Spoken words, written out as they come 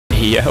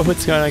Yo,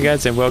 what's going on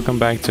guys, and welcome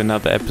back to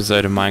another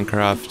episode of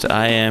Minecraft.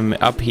 I am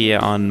up here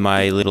on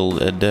my little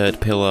dirt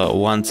pillar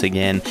once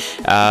again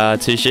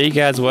to show you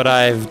guys what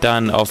I've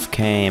done off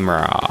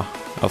camera.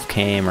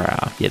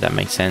 Yeah, that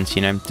makes sense,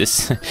 you know,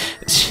 just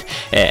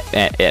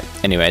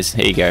anyways,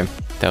 here you go.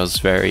 That was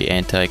very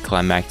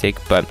anticlimactic,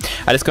 but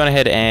I just gone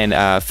ahead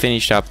and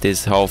finished up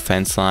this whole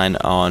fence line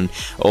on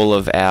all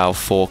of our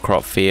 4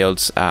 crop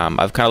fields.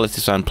 I've kind of left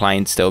this one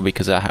plain still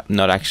because I'm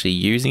not actually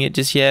using it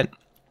just yet.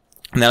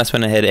 And then I just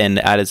went ahead and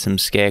added some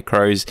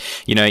scarecrows,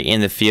 you know, in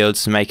the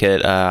fields to make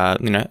it,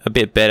 you know, a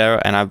bit better.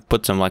 And I've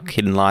put some like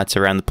hidden lights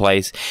around the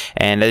place.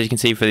 And as you can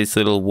see for this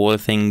little water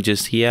thing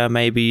just here,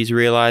 maybe you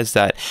realize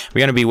that we're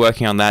going to be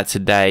working on that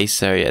today.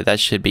 So yeah,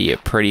 that should be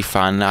pretty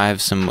fun. I have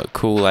some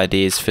cool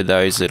ideas for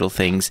those little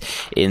things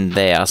in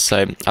there.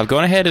 So I've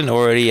gone ahead and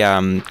already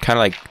kind of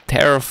like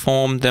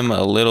terraformed them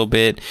a little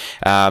bit.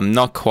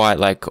 Not quite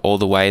like all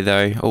the way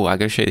though. Oh, I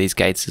gotta show you these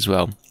gates as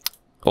well.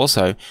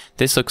 Also,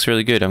 this looks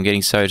really good. I'm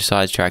getting so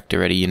sidetracked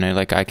already, you know,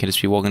 like I can just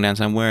be walking down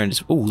somewhere and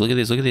just, oh, look at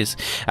this, look at this.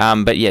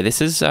 But yeah,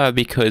 this is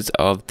because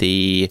of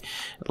the,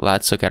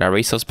 let's look at our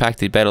resource pack,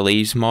 the Better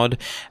Leaves mod.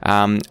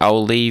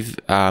 I'll leave,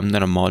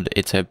 not a mod,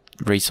 it's a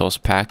resource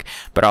pack,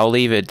 but I'll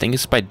leave it, I think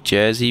it's by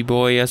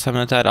jermsyboy or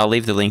something like that. I'll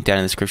leave the link down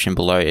in the description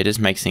below. It just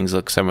makes things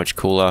look so much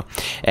cooler.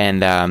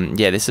 And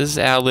yeah, this is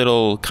our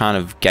little kind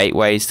of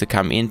gateways to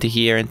come into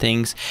here and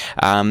things.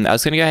 I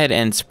was going to go ahead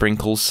and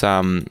sprinkle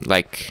some,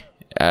 like,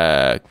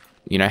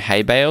 you know,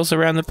 hay bales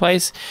around the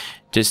place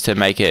just to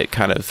make it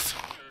kind of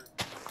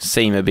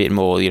seem a bit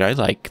more, you know,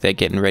 like they're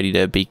getting ready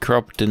to be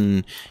cropped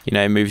and, you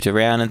know, moved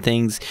around and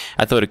things.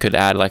 I thought it could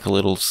add like a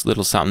little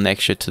something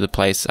extra to the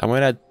place. I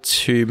won't add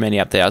too many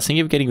up there. I was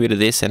thinking of getting rid of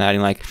this and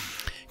adding like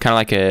kind of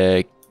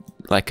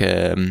like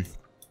a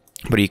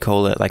what do you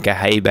call it, like a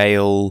hay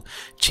bale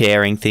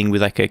chairing thing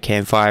with like a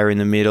campfire in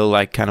the middle,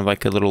 like kind of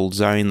like a little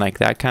zone, like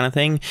that kind of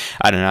thing.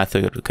 I don't know, I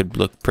thought it could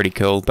look pretty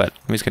cool, but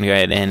I'm just gonna go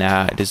ahead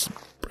and just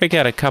break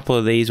out a couple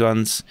of these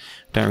ones.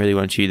 Don't really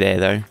want you there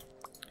though.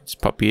 Just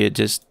pop you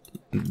just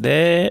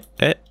there.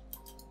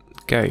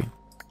 Go.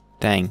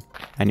 Dang,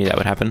 I knew that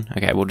would happen.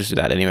 Okay, we'll just do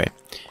that anyway.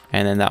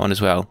 And then that one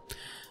as well.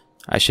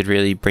 I should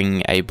really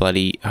bring a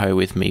bloody hoe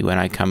with me when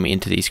I come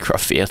into these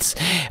crop fields.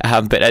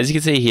 But as you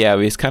can see here,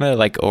 we've kind of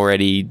like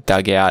already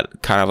dug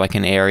out kind of like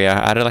an area.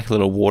 I added like a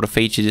little water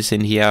feature just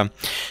in here.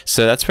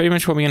 So that's pretty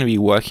much what we're going to be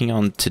working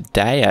on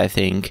today, I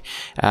think.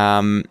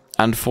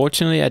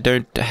 Unfortunately, I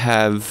don't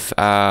have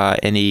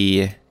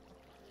any...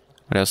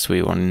 What else do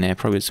we want in there?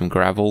 Probably some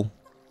gravel.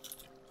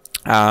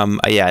 Yeah,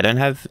 I don't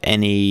have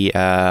any...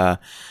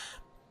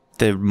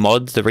 the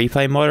mods, the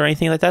replay mod or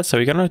anything like that, so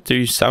we're gonna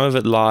do some of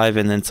it live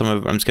and then some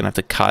of it I'm just gonna have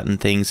to cut and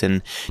things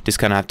and just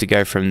kind of have to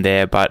go from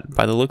there. But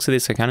by the looks of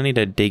this, I kind of need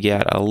to dig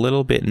out a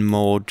little bit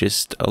more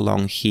just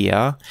along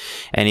here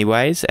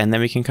anyways, and then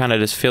we can kind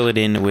of just fill it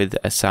in with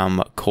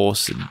some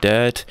coarse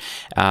dirt.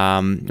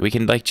 We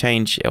can like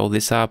change all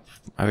this up.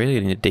 I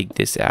really need to dig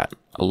this out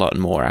a lot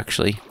more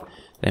actually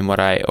than what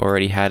I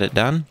already had it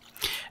done.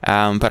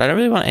 But I don't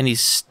really want any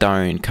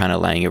stone kind of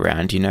laying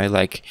around, you know,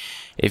 like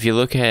if you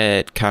look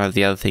at kind of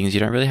the other things, you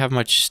don't really have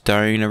much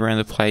stone around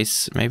the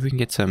place. Maybe we can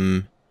get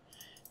some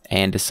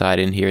andesite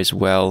in here as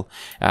well,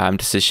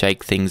 just to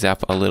shake things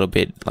up a little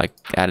bit, like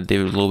add a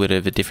little bit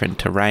of a different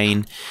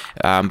terrain.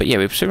 But yeah,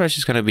 we're pretty much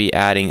just going to be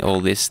adding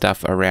all this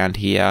stuff around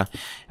here.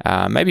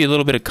 Maybe a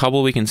little bit of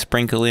cobble we can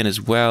sprinkle in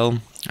as well.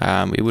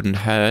 It wouldn't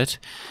hurt.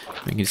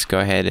 We can just go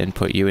ahead and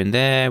put you in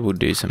there. We'll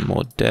do some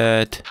more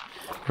dirt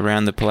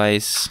around the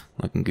place.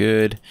 Looking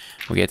good.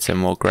 We'll get some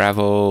more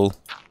gravel.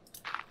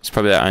 It's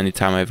probably the only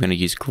time I'm going to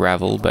use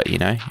gravel, but you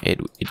know,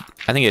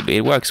 I think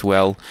it works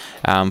well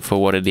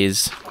for what it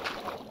is.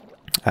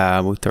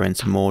 We'll throw in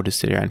some more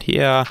just around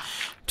here.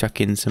 Chuck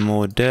in some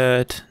more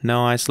dirt.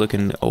 Nice,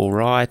 looking all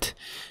right.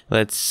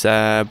 Let's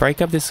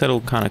break up this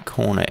little kind of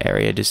corner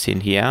area just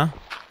in here.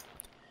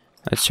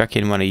 Let's chuck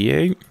in one of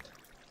you.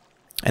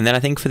 And then I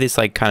think for this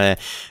like kind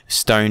of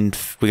stone,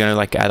 we're going to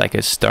like add like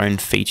a stone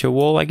feature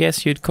wall, I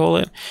guess you'd call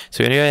it.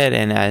 So we're going to go ahead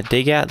and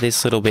dig out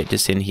this little bit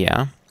just in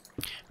here.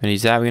 We're going to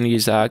use that. We're going to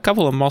use a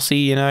couple of mossy,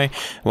 you know,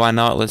 why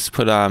not? Let's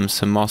put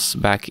some moss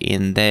back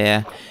in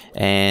there,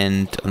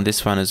 and on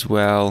this one as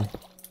well.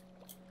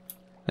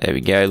 There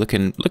we go,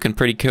 looking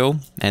pretty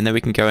cool. And then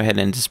we can go ahead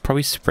and just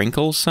probably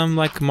sprinkle some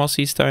like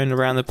mossy stone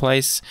around the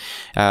place,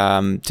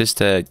 just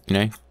to, you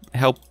know,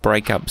 help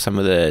break up some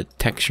of the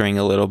texturing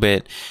a little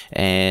bit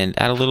and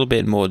add a little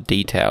bit more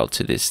detail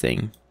to this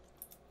thing.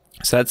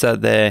 So that's out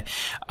there.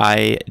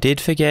 I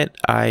did forget,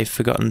 I've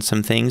forgotten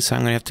some things, so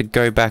I'm gonna have to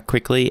go back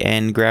quickly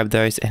and grab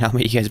those, and I'll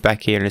meet you guys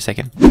back here in a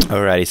second.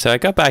 Alrighty, so I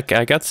got back,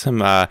 I got some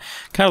kind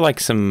of like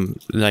some,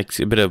 like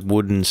a bit of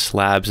wooden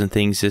slabs and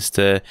things just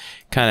to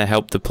kind of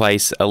help the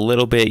place a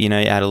little bit, you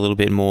know, add a little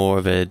bit more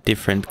of a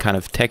different kind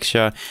of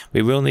texture.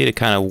 We will need to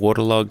kind of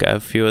waterlog a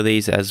few of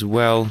these as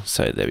well,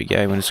 so there we go.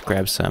 I'm gonna just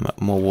grab some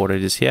more water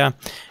just here.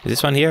 Is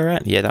this one here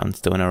alright? Yeah, that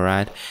one's doing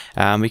alright.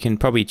 We can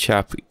probably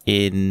chop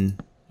in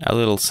a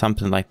little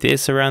something like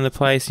this around the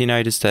place, you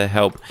know, just to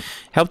help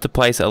the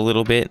place a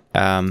little bit.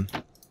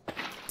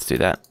 Let's do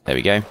that. There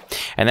we go.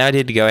 And now I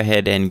did go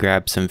ahead and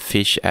grab some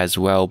fish as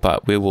well,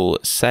 but we will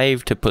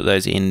save to put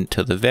those in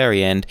till the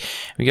very end.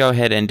 We go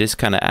ahead and just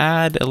kind of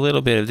add a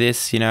little bit of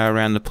this, you know,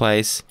 around the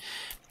place.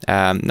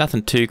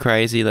 Nothing too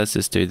crazy. Let's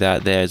just do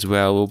that there as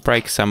well. We'll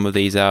break some of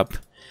these up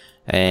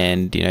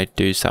and, you know,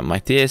 do something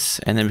like this.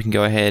 And then we can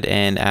go ahead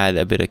and add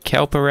a bit of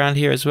kelp around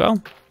here as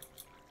well.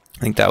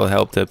 I think that will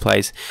help the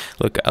place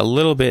look a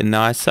little bit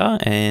nicer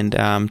and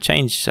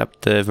change up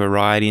the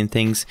variety and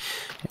things,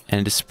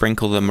 and just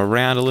sprinkle them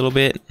around a little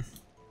bit.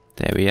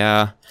 There we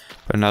are.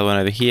 Put another one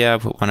over here,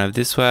 put one over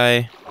this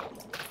way,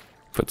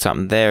 put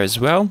something there as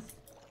well.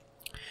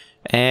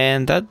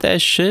 And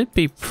that should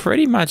be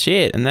pretty much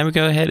it. And then we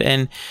go ahead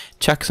and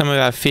chuck some of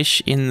our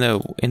fish in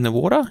the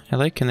water.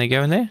 Hello, can they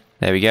go in there?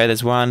 There we go.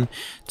 There's 1,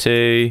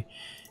 2,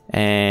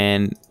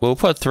 and we'll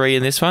put 3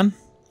 in this one.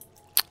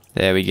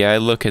 There we go.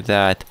 Look at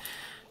that.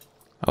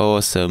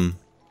 Awesome.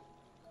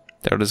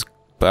 That'll just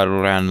battle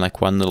around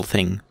like one little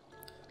thing.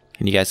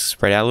 Can you guys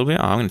spread out a little bit?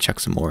 Oh, I'm gonna chuck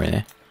some more in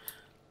there.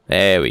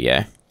 There we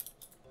go.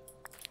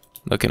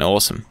 Looking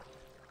awesome.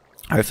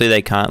 Hopefully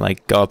they can't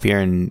like go up here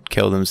and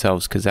kill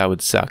themselves, because that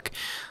would suck.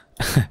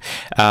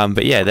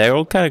 But yeah, they're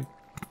all kind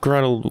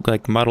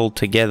of muddled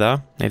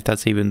together, if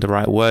that's even the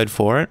right word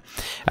for it.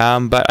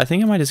 But I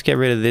think I might just get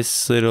rid of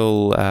this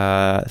little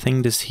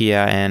thing just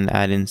here and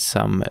add in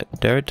some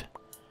dirt.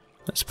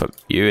 Let's put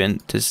you in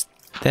just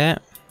there.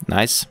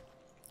 Nice.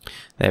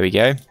 There we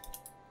go.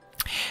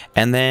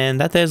 And then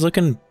that there's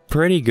looking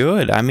pretty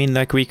good. I mean,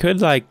 like, we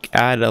could like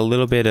add a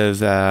little bit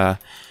of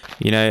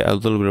you know, a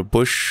little bit of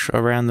bush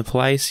around the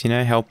place, you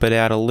know, help it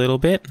out a little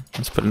bit.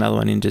 Let's put another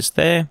one in just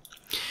there.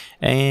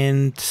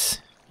 And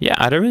yeah,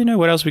 I don't really know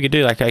what else we could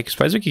do. Like, I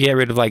suppose we could get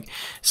rid of like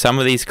some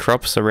of these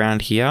crops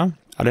around here.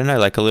 I don't know,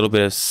 like a little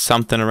bit of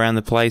something around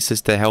the place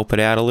just to help it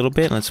out a little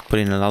bit. Let's put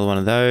in another one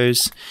of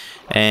those,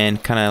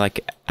 and kind of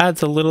like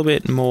adds a little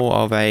bit more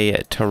of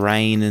a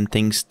terrain and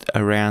things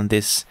around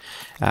this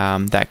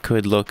that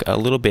could look a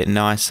little bit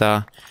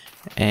nicer.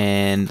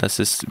 And let's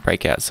just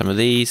break out some of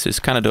these.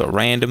 Just kind of do it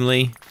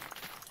randomly,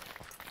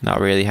 not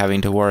really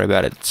having to worry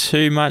about it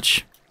too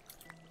much.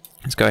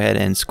 Let's go ahead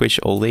and squish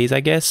all these, I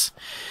guess.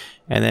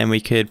 And then we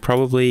could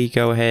probably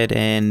go ahead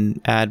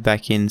and add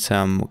back in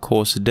some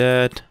coarse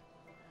dirt.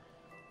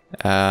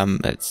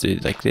 Let's do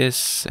it like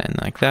this and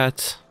like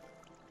that.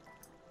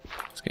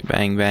 Let's go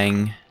bang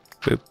bang,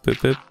 boop boop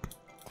boop.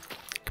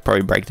 Could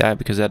probably break that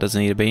because that doesn't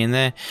need to be in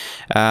there.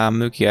 We can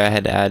go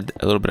ahead and add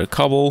a little bit of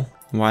cobble.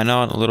 Why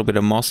not? A little bit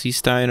of mossy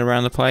stone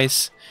around the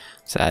place.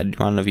 Let's add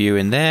one of you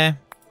in there.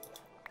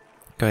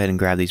 Go ahead and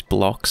grab these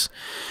blocks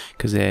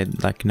because they're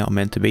like not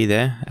meant to be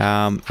there.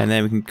 And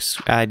then we can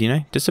add, you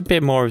know, just a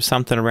bit more of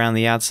something around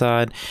the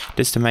outside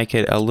just to make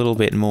it a little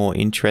bit more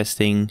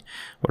interesting.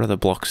 What other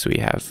blocks do we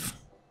have?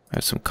 We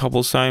have some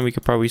cobblestone we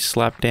could probably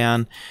slap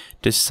down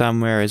just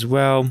somewhere as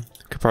well.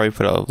 Could probably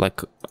put like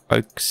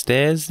oak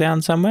stairs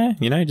down somewhere,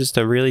 you know, just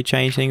to really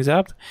change things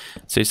up.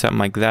 Let's do something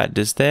like that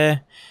just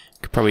there.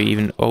 Could probably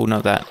even, oh,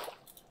 not that.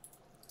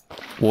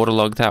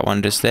 Waterlog that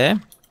one just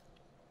there.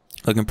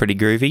 Looking pretty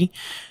groovy.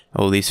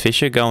 All these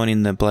fish are going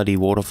in the bloody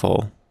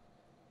waterfall.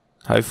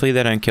 Hopefully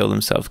they don't kill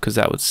themselves, because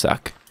that would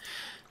suck.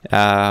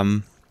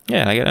 Yeah,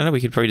 I don't know,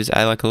 we could probably just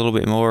add like a little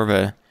bit more of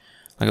a,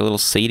 like a little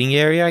seating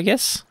area, I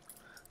guess.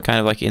 Kind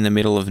of like in the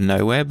middle of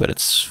nowhere, but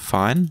it's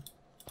fine.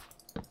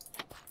 In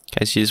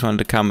case you just wanted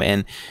to come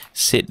and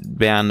sit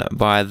down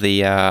by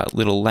the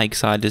little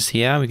lakeside just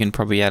here, we can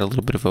probably add a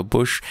little bit of a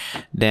bush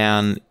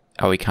down.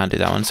 Oh, we can't do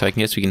that one, so I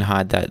guess we can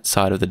hide that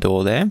side of the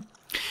door there.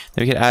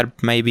 Then we could add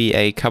maybe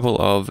a couple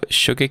of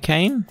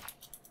sugarcane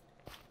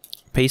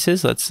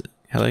pieces. Let's,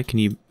 hello, can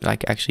you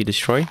like actually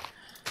destroy?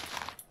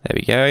 There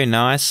we go,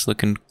 nice,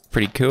 looking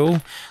pretty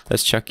cool.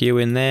 Let's chuck you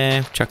in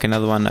there, chuck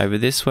another one over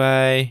this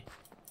way.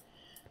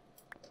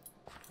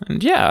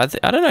 And yeah,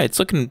 I don't know, it's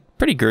looking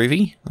pretty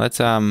groovy.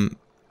 Let's oh,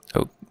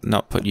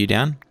 not put you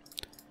down.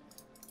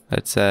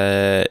 Let's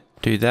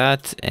do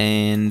that,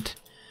 and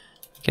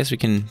I guess we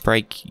can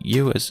break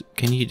you as,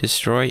 can you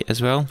destroy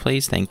as well,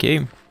 please? Thank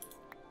you.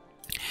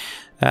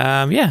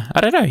 Yeah,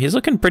 I don't know, he's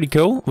looking pretty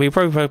cool. We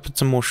probably put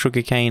some more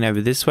sugarcane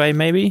over this way,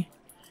 maybe.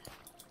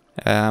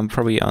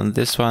 Probably on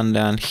this one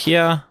down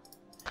here.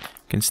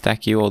 Can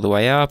stack you all the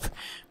way up.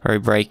 Probably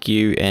break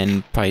you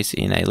and place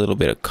in a little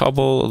bit of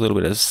cobble, a little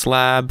bit of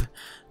slab.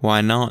 Why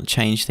not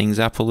change things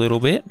up a little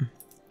bit?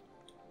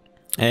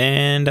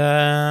 And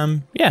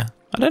yeah,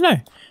 I don't know.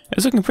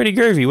 It's looking pretty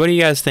groovy. What do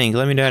you guys think?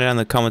 Let me know down in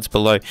the comments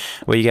below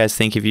what you guys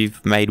think if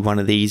you've made one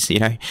of these. You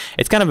know,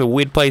 it's kind of a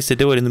weird place to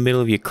do it in the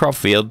middle of your crop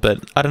field,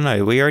 but I don't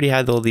know. We already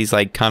had all these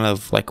like kind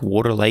of like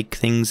water lake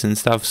things and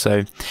stuff,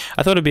 so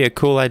I thought it'd be a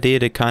cool idea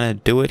to kind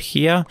of do it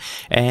here.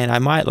 And I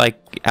might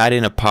like add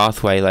in a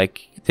pathway.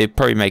 Like, it'd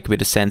probably make a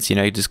bit of sense, you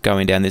know, just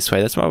going down this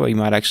way. That's what we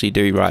might actually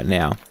do right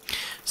now.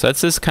 So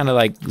it's just kind of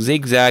like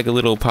zigzag a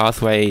little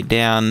pathway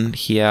down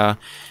here,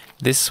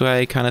 this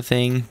way kind of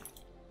thing.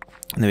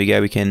 And there we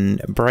go, we can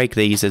break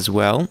these as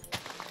well.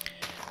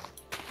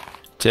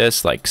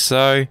 Just like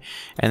so.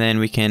 And then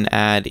we can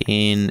add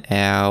in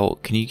our,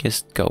 can you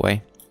just go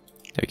away?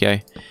 There we go.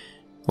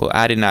 we'll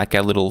add in like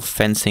our little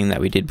fencing that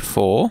we did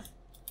before.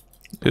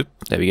 Oop,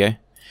 there we go.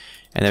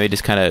 And then we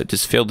just kind of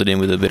just filled it in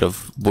with a bit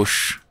of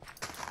bush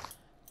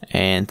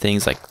and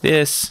things like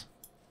this.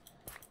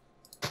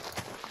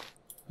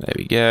 There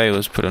we go.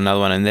 Let's put another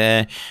one in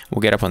there.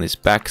 We'll get up on this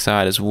back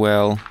side as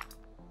well.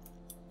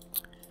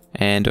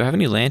 And do I have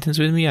any lanterns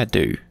with me? I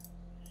do.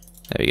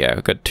 There we go.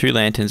 I've got 2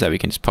 lanterns that we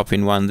can just pop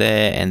in, one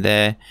there, and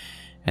then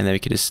we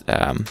can just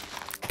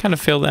kind of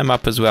fill them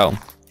up as well.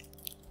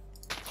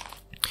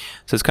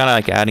 So it's kind of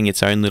like adding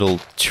its own little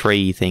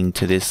tree thing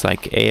to this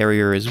like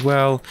area as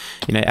well.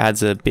 You know, it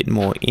adds a bit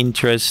more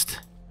interest,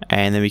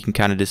 and then we can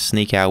kind of just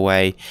sneak our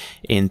way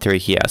in through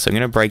here. So I'm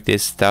going to break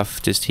this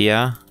stuff just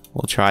here.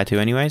 We'll try to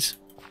anyways.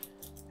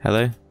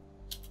 Hello?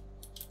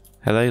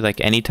 Hello?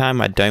 Like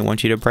anytime I don't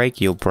want you to break,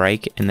 you'll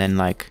break, and then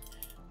like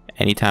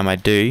anytime I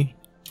do,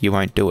 you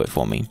won't do it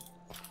for me.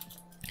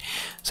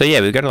 So yeah,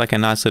 we've got like a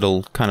nice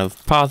little kind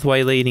of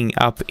pathway leading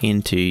up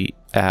into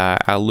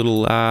our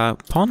little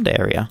pond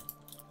area.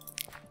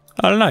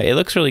 I don't know, it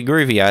looks really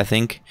groovy, I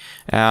think.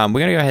 We're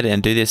going to go ahead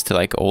and do this to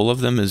like all of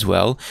them as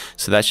well,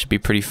 so that should be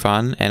pretty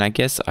fun. And I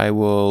guess I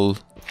will,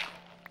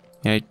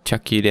 you know,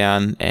 chuck you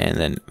down, and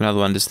then another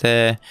one just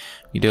there.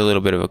 You do a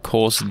little bit of a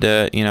coarse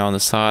dirt, you know, on the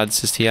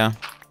sides just here.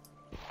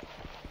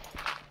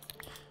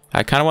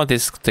 I kind of want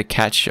this to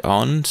catch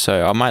on,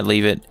 so I might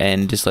leave it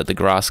and just let the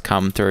grass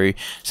come through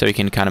so we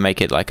can kind of make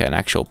it like an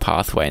actual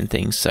pathway and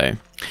things. So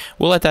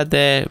we'll let that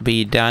there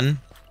be done.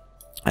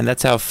 And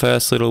that's our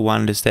first little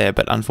one just there,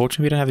 but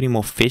unfortunately we don't have any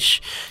more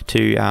fish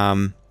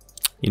to,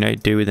 you know,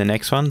 do with the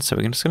next one. So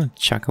we're just going to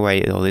chuck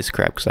away all this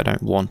crap because I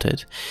don't want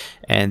it.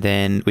 And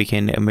then we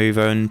can move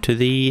on to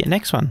the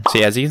next one. So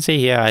yeah, as you can see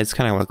here, I just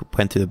kind of like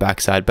went through the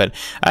backside, but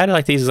I had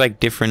like these like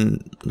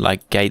different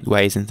like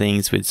gateways and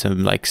things with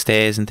some like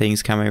stairs and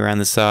things coming around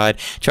the side.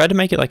 Tried to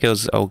make it like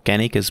as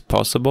organic as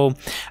possible.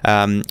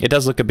 It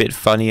does look a bit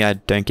funny,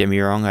 don't get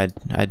me wrong,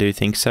 I do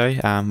think so.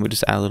 We'll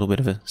just add a little bit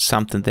of a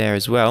something there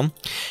as well.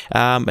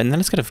 And then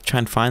let's gotta try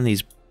and find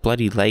these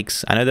bloody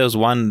lakes. I know there was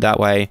one that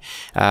way.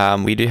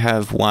 We do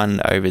have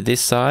one over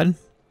this side,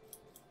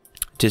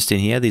 just in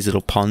here, these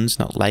little ponds,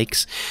 not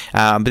lakes.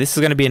 But this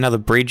is going to be another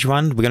bridge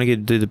one. We're going to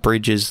do the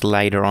bridges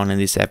later on in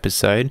this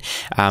episode,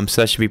 so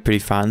that should be pretty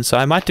fun. So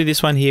I might do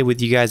this one here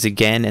with you guys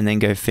again, and then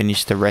go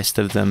finish the rest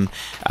of them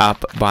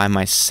up by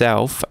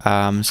myself.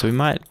 So we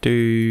might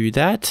do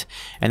that,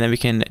 and then we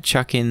can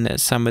chuck in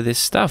some of this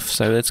stuff.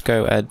 So let's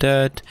go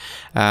dirt.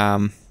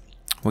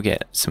 We'll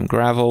get some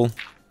gravel.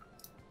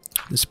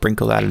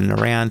 Sprinkle that in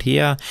around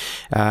here.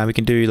 We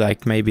can do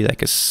like maybe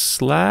like a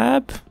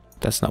slab.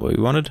 That's not what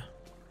we wanted.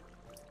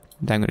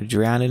 I'm going to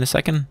drown in a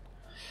second.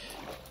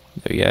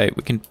 There we go.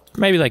 We can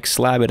maybe like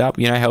slab it up,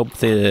 you know, help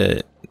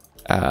the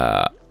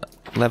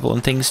level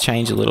and things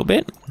change a little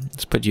bit.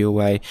 Let's put you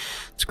away.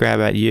 Let's grab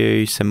out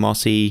you, some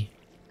mossy,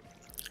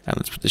 and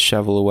let's put the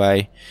shovel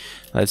away.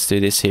 Let's do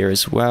this here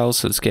as well.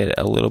 So let's get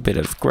a little bit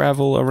of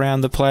gravel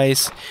around the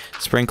place.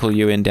 Sprinkle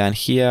you in down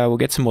here. We'll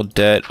get some more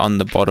dirt on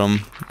the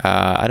bottom.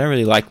 I don't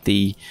really like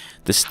the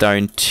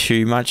stone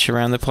too much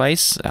around the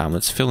place.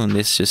 Let's fill in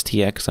this just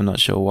here because I'm not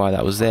sure why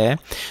that was there.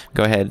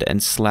 Go ahead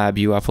and slab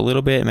you up a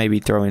little bit. Maybe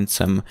throw in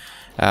some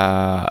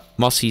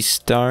mossy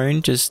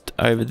stone just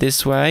over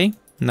this way.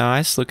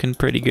 Nice, looking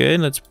pretty good.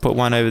 Let's put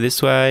one over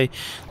this way.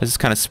 Let's just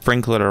kind of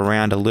sprinkle it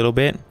around a little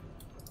bit.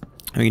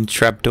 We can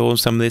trapdoor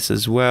some of this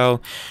as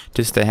well,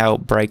 just to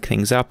help break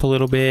things up a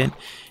little bit.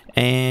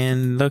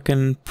 And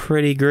looking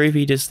pretty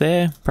groovy just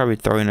there. Probably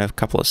throw in a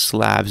couple of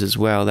slabs as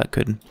well. That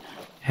could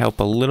help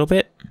a little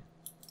bit.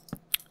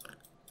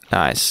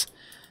 Nice.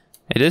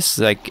 It just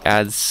like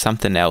adds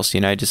something else,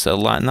 you know, just a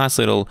nice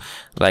little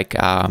like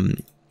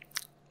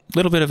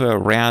little bit of a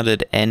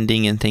rounded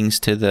ending and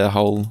things to the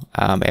whole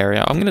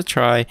area. I'm gonna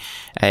try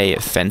a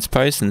fence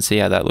post and see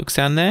how that looks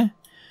down there.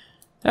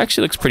 It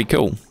actually looks pretty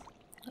cool.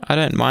 I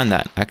don't mind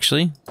that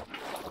actually.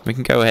 We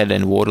can go ahead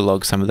and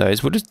waterlog some of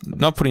those. We'll just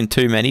not put in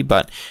too many,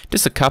 but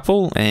just a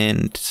couple,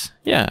 and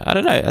yeah, I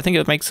don't know. I think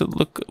it makes it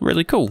look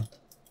really cool.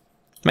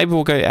 Maybe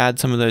we'll go add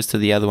some of those to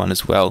the other one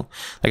as well.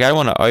 Like, I don't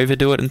want to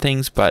overdo it and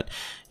things, but,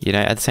 you know,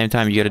 at the same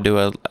time, you got to do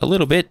a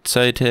little bit,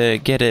 so to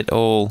get it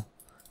all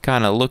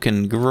kind of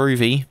looking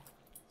groovy.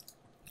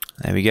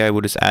 There we go.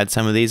 We'll just add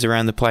some of these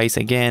around the place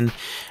again.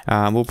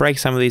 We'll break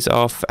some of these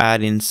off,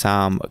 add in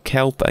some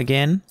kelp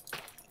again.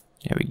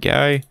 There we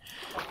go.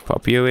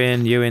 Pop you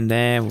in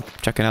there. We'll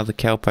chuck another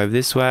kelp over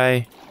this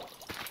way.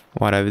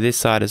 One over this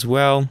side as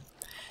well.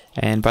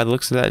 And by the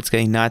looks of that, it's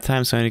getting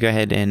nighttime, so I'm going to go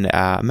ahead and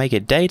make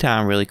it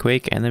daytime really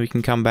quick, and then we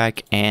can come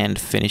back and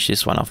finish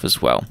this one off as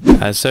well.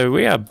 So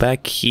we are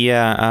back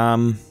here.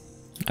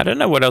 I don't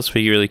know what else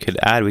we really could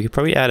add. We could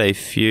probably add a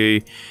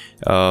few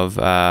of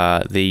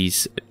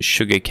these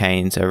sugar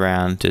canes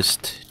around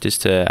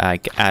just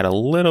to add a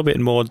little bit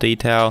more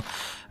detail,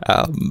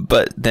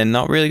 but they're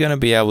not really going to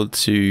be able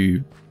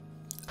to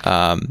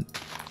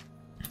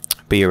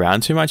be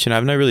around too much, and I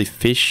have no really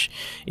fish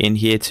in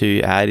here to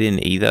add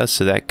in either,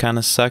 so that kind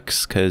of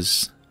sucks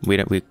because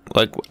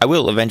I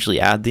will eventually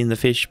add in the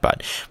fish,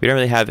 but we don't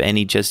really have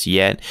any just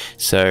yet.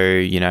 So,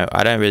 you know,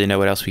 I don't really know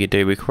what else we could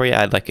do. We could probably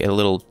add like a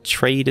little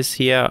tree just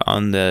here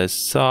on the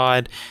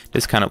side,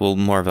 just kind of, well,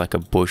 more of like a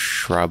bush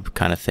shrub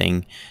kind of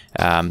thing,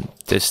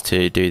 just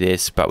to do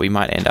this. But we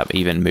might end up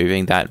even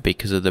moving that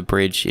because of the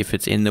bridge if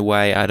it's in the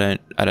way. I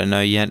don't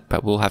know yet,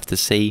 but we'll have to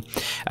see.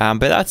 But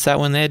that's that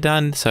one there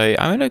done. So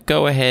I'm gonna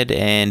go ahead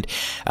and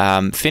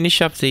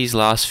finish up these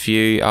last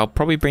few. I'll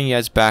probably bring you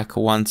guys back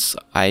once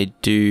I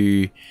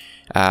do.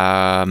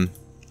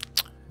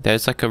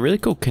 There's like a really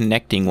cool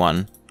connecting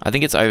one. I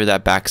think it's over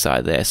that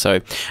backside there. So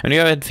I'm gonna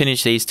go ahead and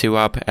finish these two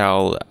up.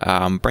 I'll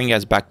bring you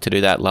guys back to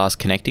do that last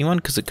connecting one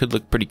because it could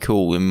look pretty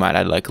cool. We might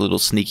add like a little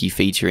sneaky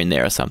feature in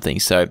there or something.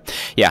 So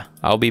yeah,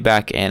 I'll be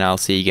back and I'll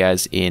see you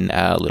guys in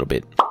a little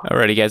bit.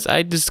 Alrighty guys,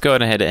 I just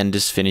gone ahead and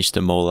just finished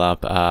them all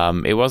up.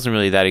 It wasn't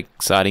really that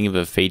exciting of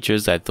a feature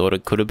as I thought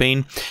it could have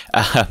been.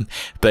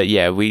 But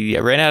yeah, we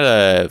ran out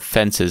of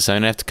fences, so I'm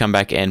gonna have to come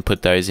back and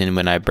put those in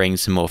when I bring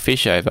some more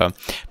fish over.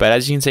 But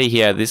as you can see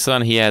here, this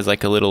one here has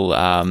like a little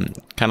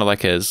kind of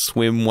like a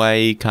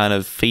swimway kind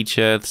of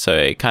feature, so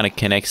it kind of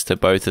connects to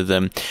both of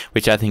them,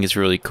 which I think is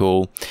really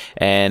cool.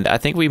 And I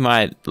think we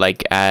might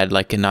like add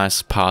like a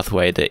nice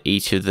pathway to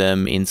each of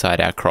them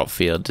inside our crop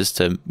field, just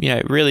to, you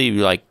know, really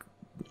like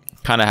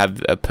kind of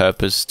have a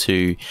purpose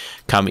to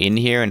come in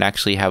here and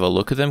actually have a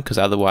look at them, because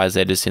otherwise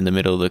they're just in the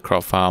middle of the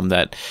crop farm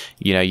that,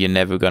 you know, you're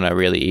never gonna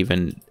really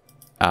even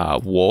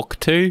walk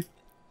to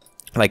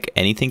like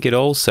anything at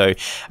all. So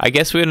I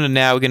guess we're gonna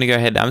go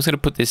ahead. I'm just gonna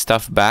put this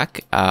stuff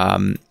back.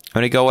 I'm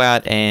gonna go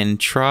out and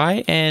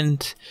try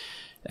and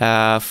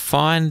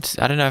find,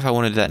 I don't know if I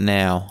want to do that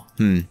now.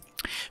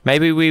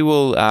 Maybe we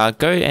will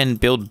go and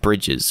build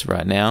bridges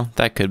right now.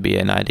 That could be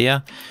an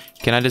idea.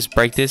 Can I just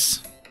break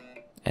this?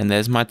 And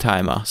there's my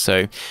timer.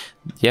 So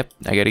yep,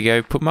 I gotta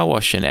go put my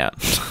washing out.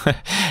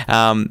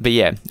 But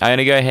yeah, I'm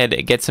gonna go ahead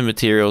and get some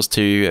materials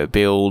to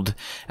build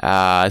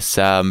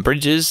some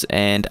bridges,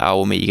 and I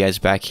will meet you guys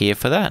back here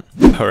for that.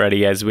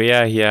 Alrighty guys, we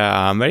are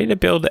here ready to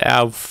build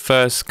our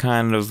first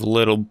kind of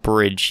little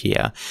bridge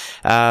here.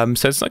 So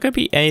it's not gonna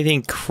be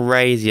anything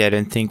crazy, I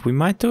don't think. We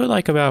might do it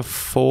like about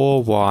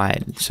 4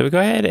 wide. So we go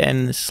ahead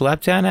and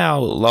slap down our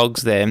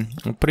logs there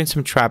and put in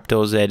some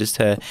trapdoors there just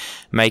to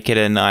make it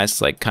a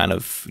nice like kind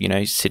of, you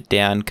know, sit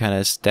down kind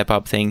of step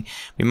up thing.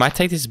 We might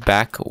take this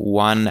back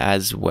one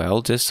as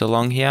well, just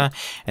along here,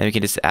 and we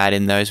can just add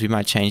in those. We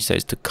might change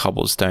those to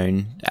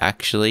cobblestone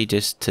actually,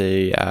 just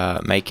to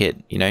make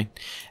it, you know,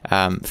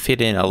 fit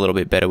in a little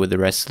bit better with the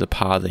rest of the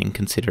pathing,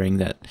 considering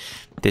that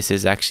this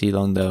is actually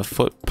along the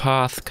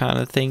footpath kind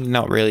of thing,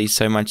 not really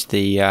so much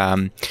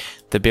the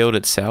build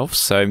itself.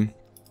 So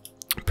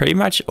pretty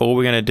much all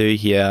we're gonna do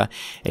here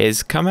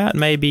is come out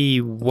maybe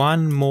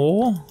one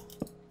more.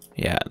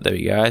 Yeah, there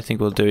we go. I think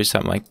we'll do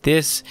something like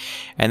this,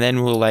 and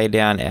then we'll lay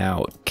down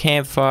our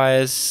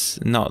campfires.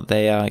 Not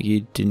there.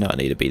 You do not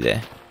need to be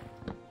there.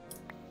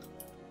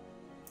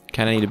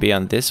 Kind of need to be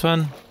on this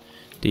one.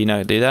 Do you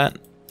know do that?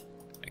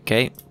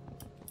 Okay.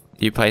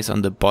 You place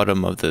on the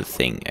bottom of the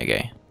thing.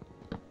 Okay.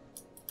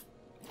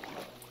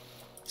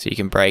 So you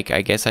can break.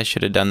 I guess I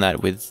should have done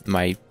that with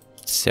my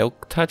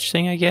silk touch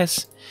thing, I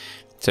guess.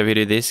 So if we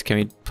do this, can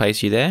we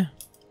place you there?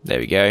 There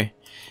we go.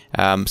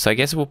 So I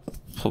guess we'll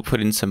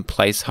put in some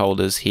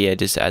placeholders here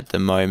just at the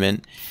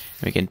moment.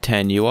 We can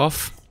turn you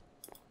off,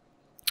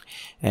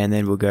 and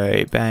then we'll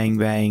go bang,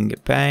 bang,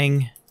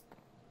 bang,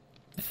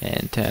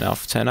 and turn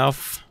off, turn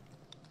off.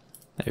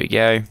 There we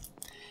go.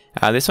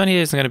 This one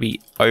here isn't going to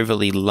be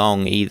overly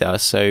long either,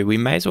 so we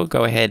may as well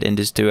go ahead and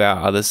just do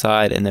our other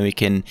side, and then we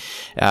can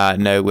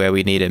know where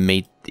we need to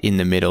meet in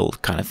the middle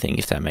kind of thing,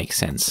 if that makes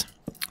sense.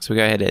 So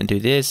we'll go ahead and do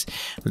this.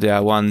 We'll do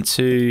our 1,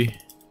 2,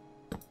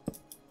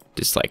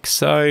 just like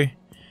so.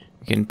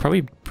 We can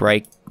probably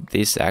break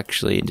this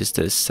actually just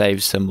to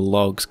save some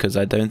logs, because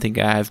I don't think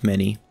I have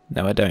many.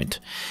 No, I don't.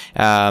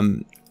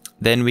 Then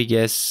I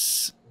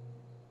guess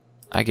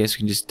we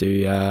can just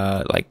do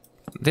like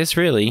this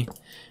really,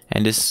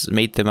 and just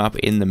meet them up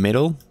in the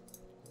middle.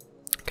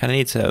 Kind of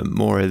need some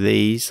more of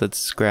these.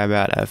 Let's grab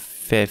out a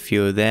fair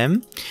few of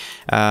them.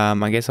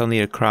 I guess I'll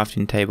need a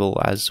crafting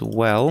table as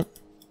well.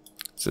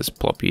 Let's just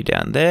plop you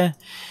down there,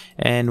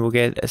 and we'll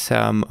get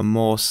some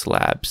more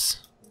slabs.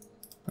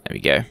 There we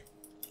go.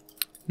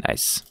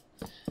 Nice.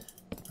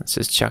 Let's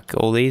just chuck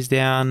all these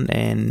down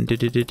and 1,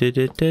 2,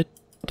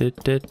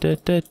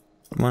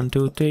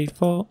 3,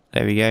 4.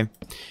 There we go.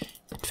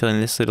 Fill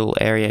in this little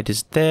area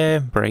just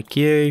there. Break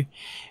you,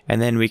 and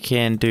then we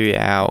can do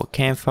our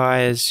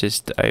campfires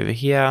just over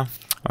here.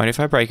 I wonder if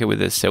I break it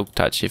with a silk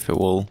touch, if it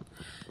will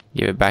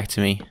give it back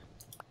to me.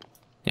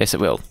 Yes,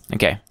 it will.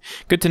 Okay,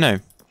 good to know.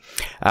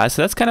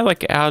 So that's kind of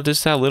like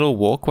just our little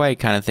walkway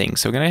kind of thing.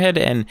 So we're going to go ahead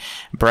and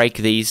break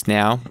these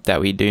now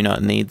that we do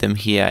not need them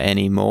here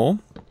anymore.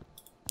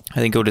 I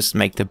think it'll just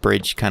make the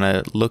bridge kind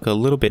of look a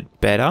little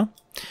bit better,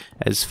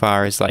 as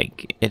far as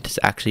like it's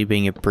actually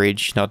being a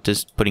bridge, not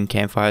just putting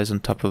campfires on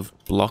top of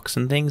blocks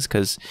and things,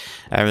 because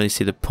I don't really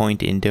see the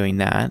point in doing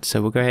that.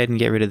 So we'll go ahead and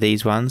get rid of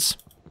these ones,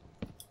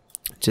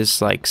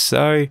 just like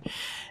so.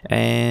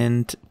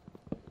 And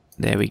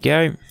there we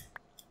go.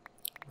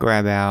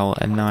 Grab our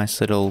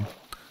nice little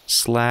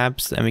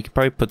slabs, and we can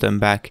probably put them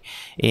back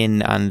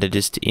in under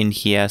just in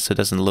here so it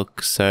doesn't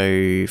look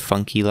so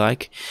funky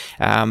like.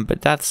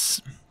 But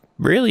that's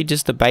really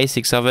just the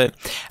basics of it.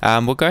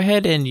 We'll go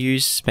ahead and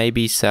use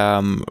maybe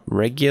some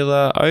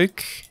regular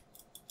oak.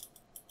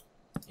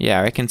 Yeah,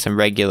 I reckon some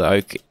regular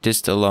oak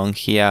just along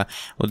here.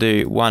 We'll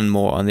do one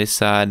more on this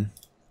side.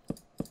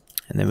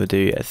 And then we'll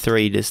do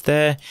 3 just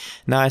there.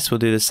 Nice, we'll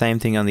do the same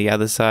thing on the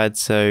other side.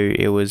 So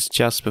it was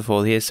just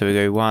before here. So we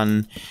go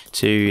 1,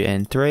 2,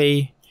 and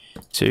 3.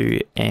 2,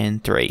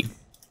 and 3.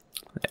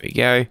 There we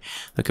go.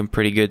 Looking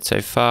pretty good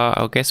so far.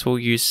 I guess we'll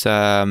use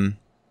we'll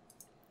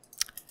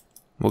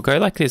go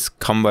like this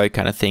combo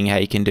kind of thing. How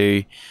you can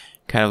do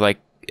kind of like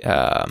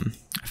a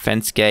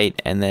fence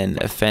gate and then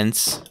a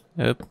fence.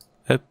 Up.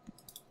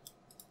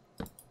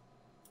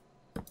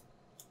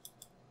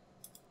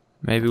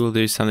 Maybe we'll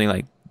do something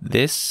like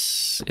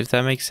this, if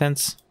that makes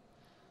sense.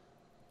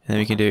 And then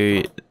we can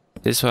do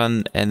this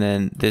one, and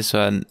then this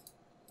one,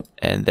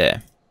 and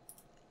there.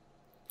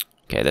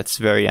 Okay, that's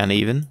very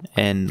uneven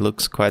and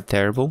looks quite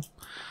terrible.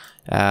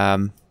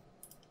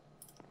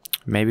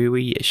 Maybe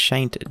we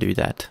shan't do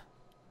that.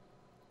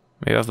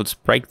 Maybe I'll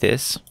just break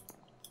this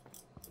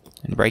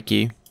and break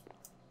you.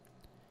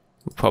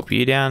 We'll pop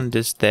you down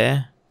just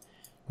there.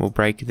 We'll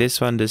break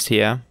this one just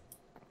here.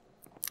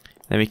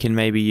 Then we can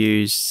maybe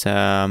use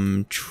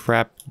some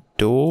trap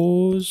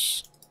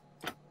doors.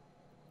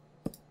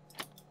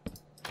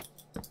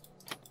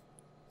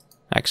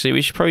 Actually,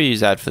 we should probably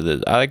use that for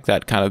the... I like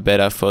that kind of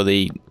better for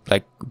the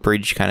like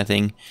bridge kind of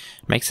thing.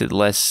 Makes it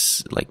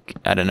less like,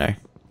 I don't know,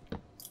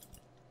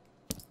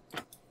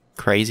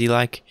 crazy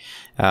like.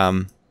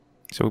 So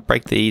we'll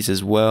break these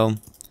as well.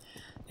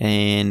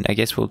 And I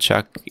guess we'll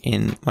chuck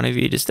in one of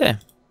you just there.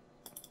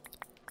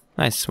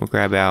 Nice. We'll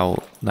grab our,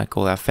 like,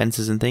 all our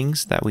fences and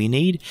things that we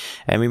need.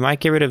 And we might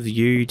get rid of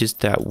you,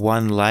 just that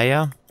one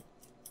layer.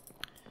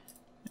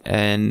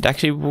 And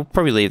actually, we'll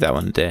probably leave that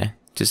one there,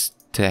 just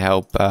to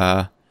help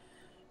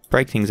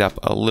break things up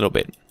a little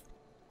bit.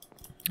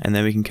 And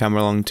then we can come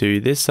along to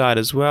this side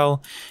as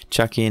well.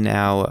 Chuck in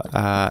our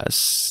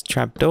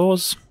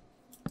trapdoors.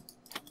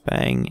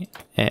 Bang.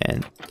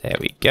 And there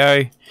we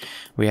go.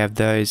 We have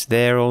those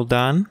there all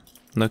done.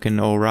 Looking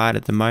alright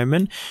at the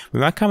moment.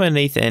 We might come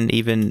underneath and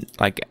even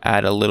like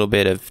add a little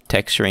bit of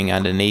texturing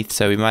underneath.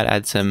 So we might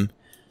add some...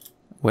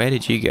 Where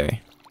did you go?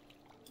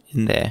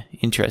 In there.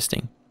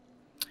 Interesting.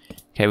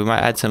 Okay, we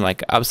might add some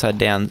like upside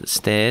down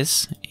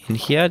stairs in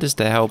here just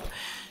to help,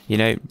 you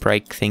know,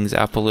 break things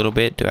up a little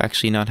bit. Do I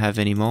actually not have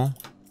any more?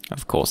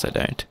 Of course I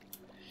don't.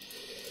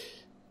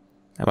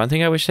 And one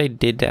thing I wish they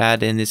did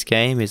add in this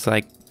game is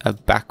like a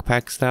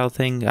backpack style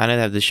thing. I know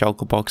they have the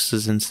shulker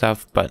boxes and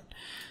stuff, but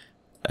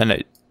I know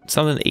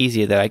something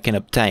easier that I can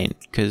obtain,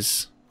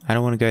 because I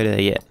don't want to go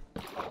there yet.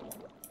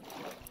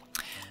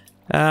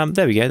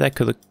 There we go. That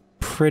could look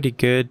pretty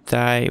good.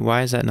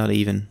 Why is that not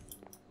even?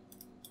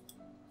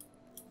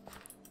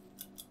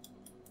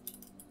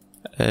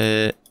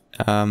 Hello?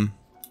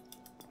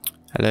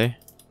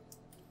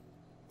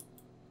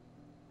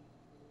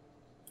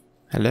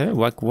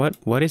 Hello?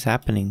 What is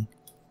happening?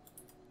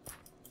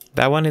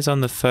 That one is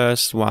on the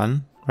first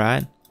one,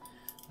 right?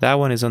 That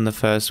one is on the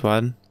first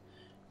one.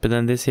 But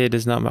then this here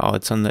does not... Oh,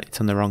 it's on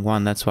the wrong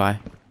one, that's why.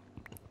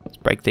 Let's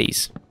break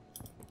these.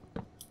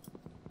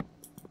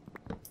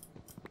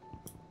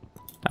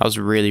 I was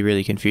really,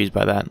 really confused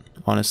by that.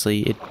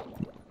 Honestly, it...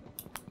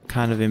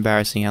 kind of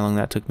embarrassing how long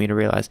that took me to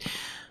realize.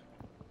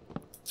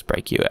 Let's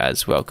break you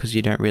as well, because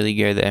you don't really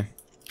go there.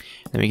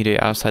 Then we can do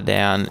upside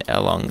down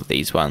along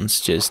these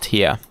ones just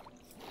here.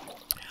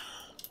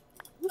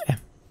 Yeah.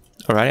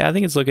 Alright, I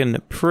think it's looking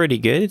pretty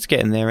good. It's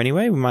getting there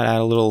anyway. We might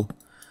add a little...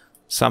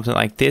 something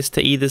like this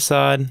to either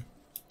side.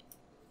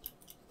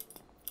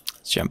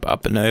 Let's jump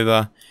up and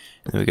over.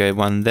 And we go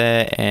one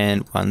there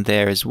and one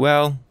there as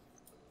well.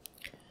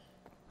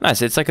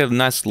 Nice, it's like a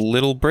nice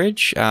little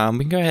bridge. We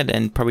can go ahead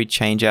and probably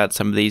change out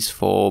some of these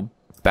for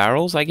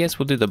barrels, I guess.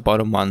 We'll do the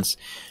bottom ones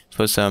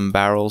for some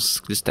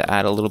barrels, just to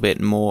add a little bit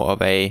more of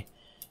a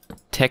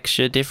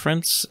texture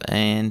difference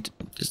and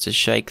just to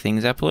shake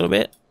things up a little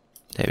bit.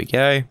 There we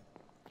go.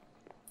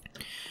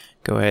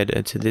 Go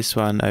ahead to this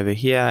one over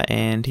here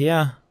and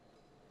here.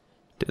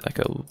 Do like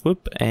a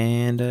whoop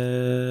and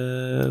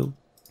a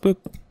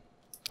whoop.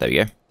 There we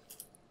go.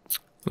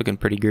 Looking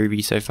pretty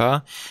groovy so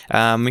far.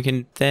 We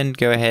can then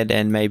go ahead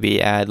and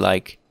maybe add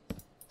like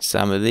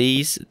some of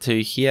these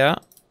to here.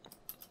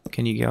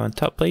 Can you go on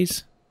top,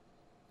 please?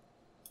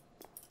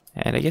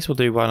 And I guess we'll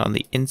do one on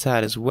the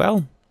inside as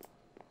well.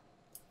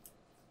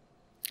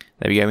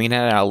 There we go. We can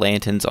add our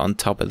lanterns on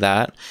top of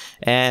that.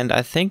 And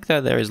I think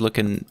that there is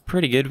looking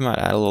pretty good. We might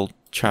add a little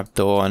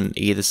trapdoor on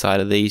either side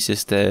of these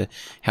just to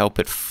help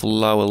it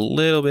flow a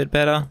little bit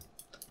better.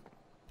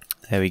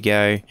 There we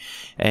go.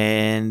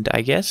 And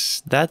I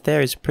guess that there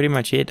is pretty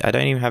much it. I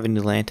don't even have any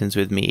lanterns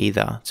with me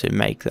either to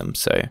make them,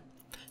 so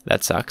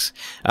that sucks.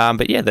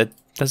 But yeah,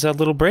 that's our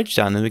little bridge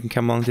done, and we can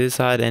come along to this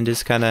side and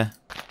just kind of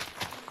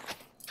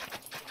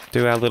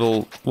do our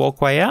little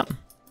walkway out.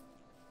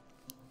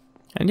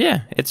 And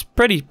yeah, it's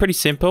pretty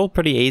simple,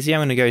 pretty easy. I'm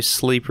going to go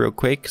sleep real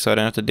quick so I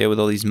don't have to deal with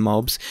all these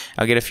mobs.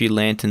 I'll get a few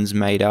lanterns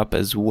made up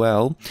as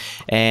well.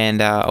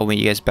 And I'll meet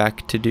you guys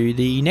back to do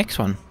the next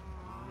one.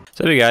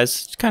 So there we go,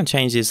 guys. Just kind of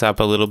changed this up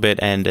a little bit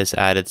and just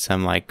added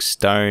some like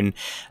stone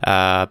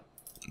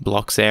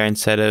blocks there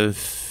instead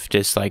of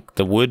just like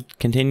the wood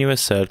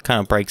continuous. So it kind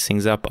of breaks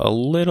things up a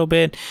little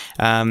bit.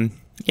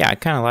 Yeah, I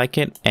kind of like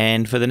it.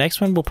 And for the next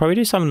one, we'll probably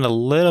do something a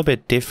little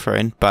bit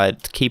different,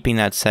 but keeping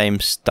that same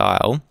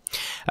style.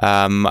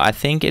 I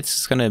think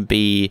it's going to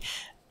be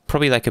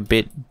probably like a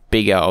bit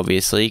bigger,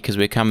 obviously, because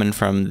we're coming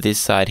from this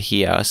side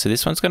here. So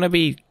this one's going to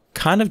be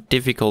kind of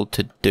difficult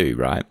to do,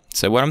 right?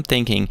 So what I'm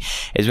thinking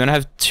is we're going to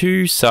have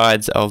two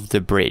sides of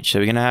the bridge. So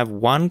we're going to have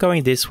one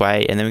going this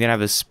way, and then we're going to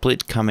have a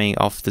split coming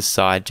off the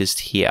side just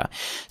here.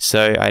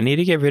 So I need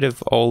to get rid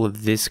of all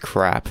of this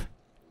crap,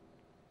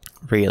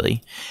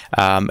 really.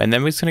 And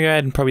then we're just going to go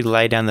ahead and probably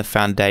lay down the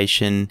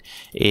foundation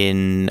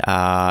in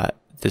the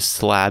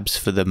slabs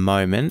for the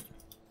moment.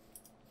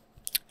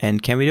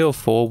 And can we do a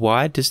 4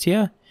 wide just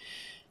here?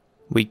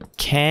 We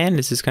can.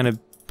 This is going to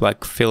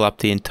like fill up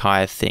the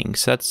entire thing.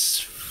 So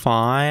that's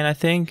fine, I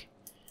think.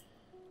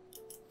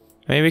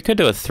 I mean, we could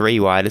do a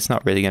 3 wide. It's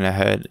not really going to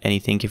hurt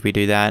anything if we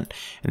do that.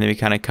 And then we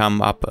kind of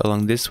come up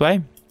along this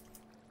way.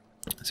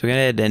 So we're going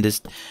to go ahead and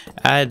just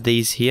add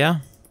these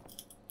here.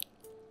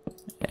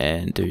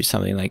 And do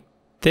something like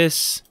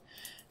this.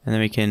 And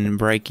then we can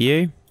break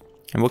you.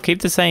 And we'll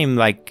keep the same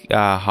like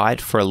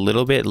height for a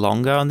little bit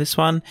longer on this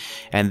one,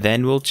 and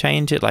then we'll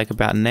change it like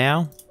about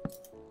now.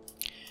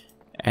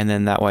 And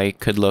then that way it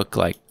could look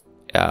like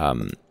a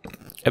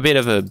bit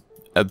of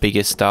a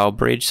bigger style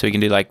bridge. So we can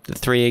do like the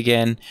 3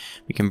 again.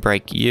 We can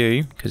break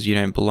you because you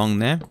don't belong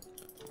there.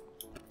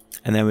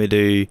 And then we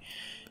do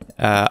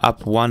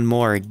up 1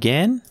 more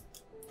again.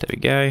 There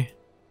we go.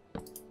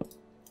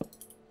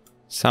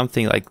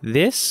 Something like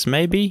this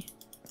maybe.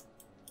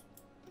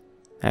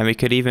 And we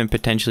could even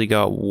potentially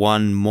go up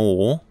 1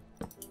 more.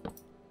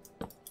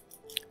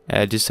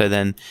 Just so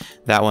then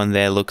that one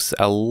there looks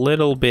a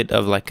little bit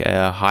of like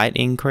a height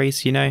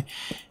increase, you know.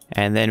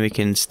 And then we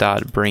can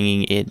start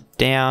bringing it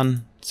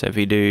down. So if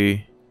we do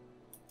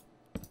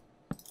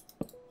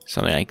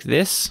something like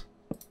this.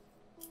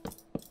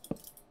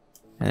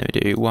 And then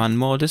we do 1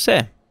 more just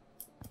there.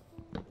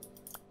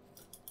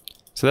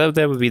 So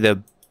that would be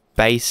the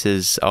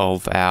bases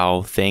of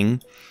our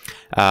thing.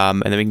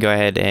 And then we can go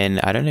ahead and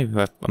I don't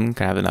know if I'm going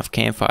to have enough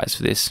campfires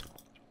for this.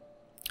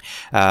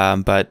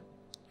 But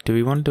do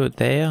we want to do it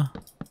there?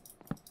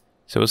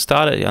 So we'll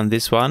start it on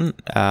this one.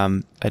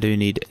 I do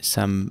need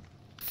some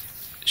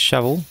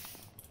shovel.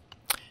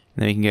 And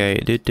then we can go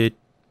doot.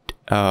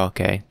 Oh,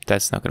 okay.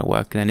 That's not going to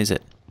work then, is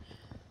it?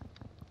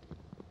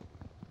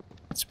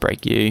 Let's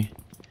break you.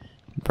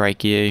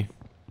 Break you.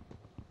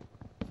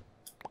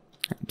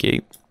 Thank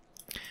you.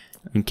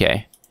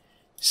 Okay.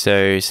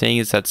 So seeing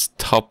as that's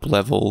top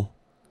level,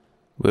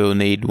 we'll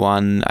need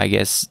one, I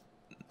guess,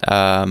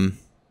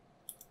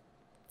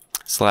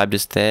 slab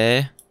just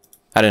there.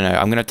 I don't know.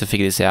 I'm going to have to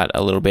figure this out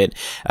a little bit.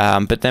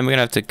 But then we're going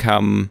to have to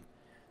come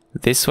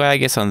this way, I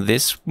guess, on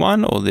this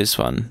one or this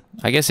one.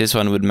 I guess this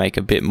one would make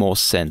a bit more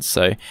sense.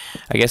 So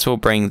I guess we'll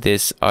bring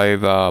this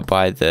over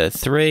by the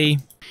 3.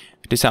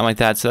 Do something like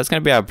that. So that's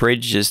going to be our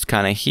bridge just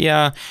kind of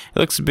here. It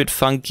looks a bit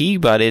funky,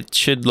 but it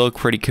should look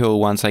pretty cool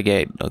once I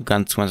get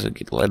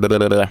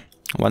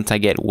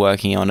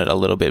working on it a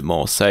little bit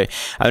more. So I'm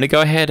going to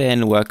go ahead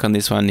and work on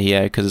this one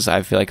here because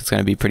I feel like it's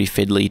going to be pretty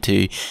fiddly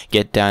to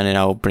get done, and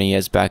I'll bring you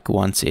guys back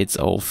once it's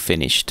all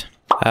finished.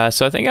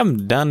 So I think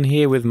I'm done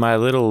here with my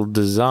little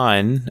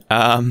design.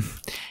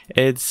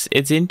 It's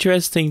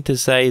interesting to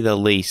say the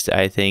least,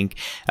 I think.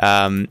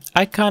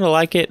 I kind of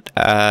like it.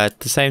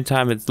 At the same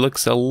time, it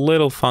looks a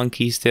little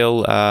funky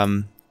still. Do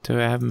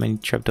I have many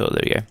trapdoors?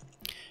 There we go.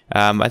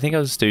 I think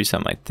I'll just do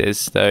something like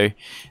this though.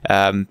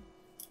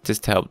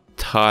 Just to help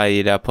tie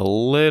it up a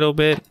little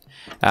bit.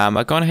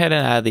 I've gone ahead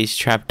and added these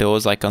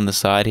trapdoors like on the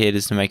side here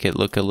just to make it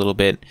look a little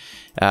bit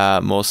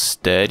more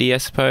sturdy, I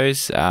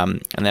suppose.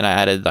 And then I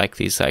added like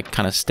these like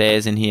kind of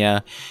stairs in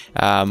here.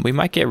 We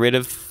might get rid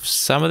of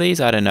some of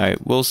these. I don't know.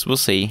 We'll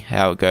see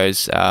how it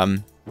goes.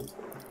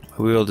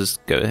 We will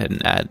just go ahead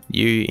and add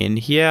you in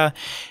here,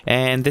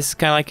 and this is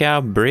kind of like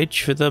our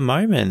bridge for the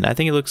moment. I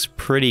think it looks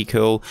pretty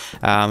cool. We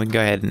can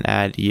go ahead and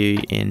add you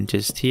in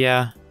just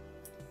here.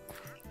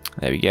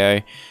 There we go.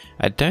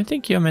 I don't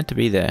think you're meant to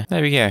be there.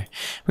 There we go.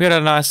 We got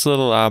a nice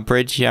little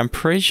bridge here. I'm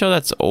pretty sure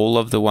that's all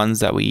of the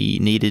ones that we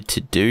needed to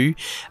do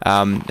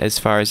as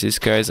far as this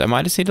goes. I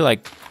might just need to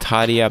like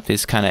tidy up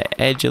this kind of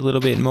edge a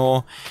little bit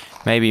more.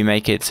 Maybe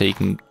make it so you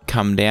can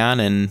come down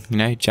and, you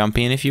know, jump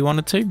in if you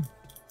wanted to.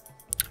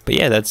 But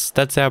yeah,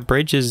 that's our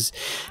bridges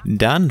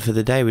done for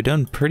the day. We're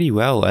doing pretty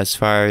well as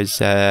far as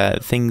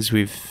things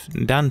we've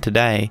done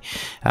today.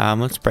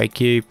 Let's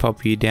break you,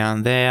 pop you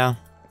down there.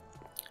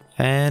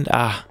 And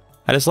I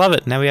just love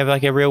it. Now we have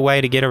like a real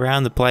way to get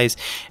around the place,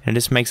 and it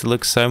just makes it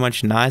look so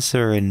much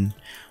nicer and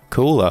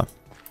cooler.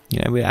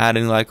 You know, we're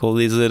adding like all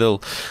these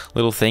little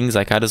little things.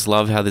 Like, I just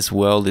love how this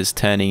world is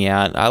turning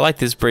out. I like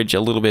this bridge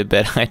a little bit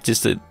better.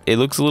 It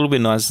looks a little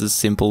bit nicer,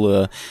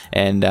 simpler,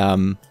 and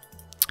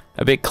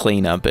a bit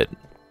cleaner, but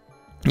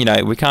you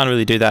know, we can't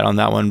really do that on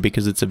that one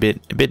because it's a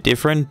bit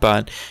different,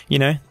 but you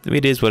know,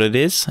 it is what it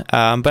is.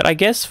 But I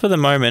guess for the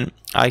moment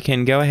I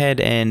can go ahead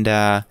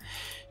and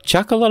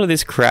chuck a lot of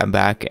this crap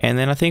back, and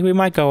then I think we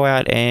might go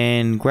out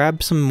and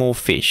grab some more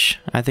fish.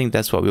 I think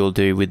that's what we'll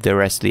do with the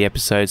rest of the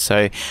episode,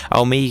 so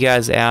I'll meet you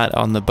guys out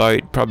on the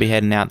boat, probably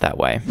heading out that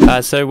way.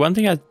 So one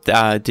thing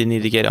I did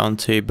need to get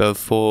onto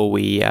before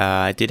we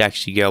did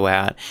actually go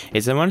out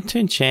is I wanted to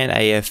enchant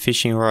a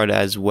fishing rod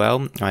as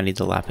well. I need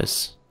the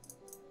lapis.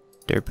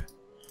 Derp.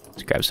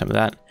 Let's grab some of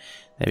that.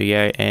 There we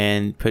go,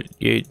 and put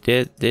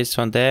this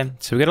one there.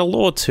 So we got a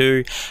lure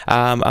too.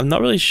 I'm not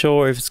really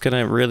sure if it's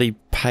gonna really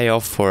pay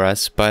off for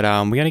us, but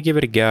we're gonna give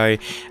it a go.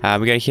 We're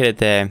gonna hit it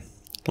there.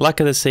 Luck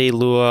of the Sea,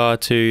 lure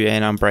 2,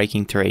 and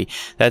Unbreaking 3.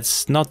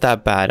 That's not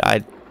that bad.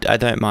 I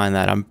don't mind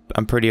that.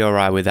 I'm pretty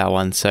alright with that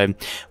one. So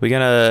we're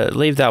gonna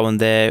leave that one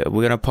there.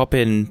 We're gonna pop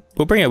in.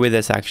 We'll bring it with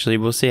us actually.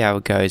 We'll see how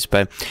it goes.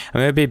 But I'm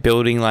gonna be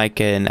building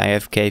like an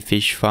AFK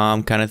fish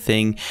farm kind of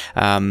thing.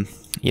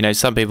 You know,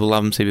 some people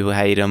love them, some people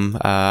hate them.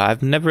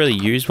 I've never really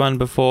used one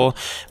before,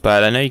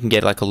 but I know you can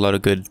get like a lot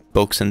of good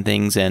books and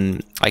things,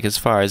 and like as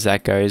far as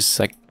that goes,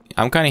 like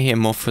I'm kind of here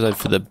more for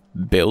the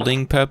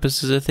building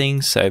purposes of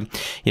things. So,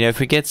 you know, if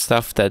we get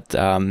stuff that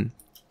I'm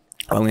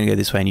gonna go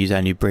this way and use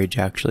our new bridge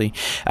actually.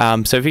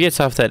 So if we get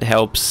stuff that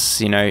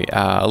helps, you know,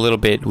 a little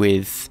bit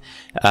with,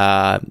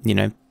 you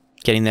know,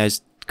 getting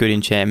those good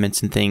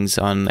enchantments and things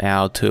on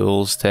our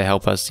tools to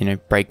help us, you know,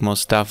 break more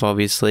stuff,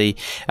 obviously,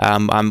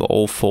 I'm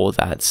all for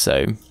that.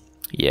 So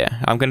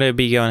yeah, I'm going to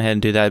be going ahead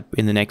and do that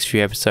in the next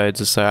few episodes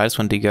or so. I just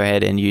wanted to go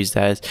ahead and use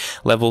those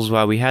levels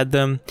while we had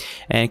them.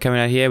 And coming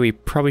out here, we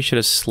probably should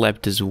have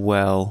slept as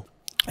well.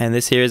 And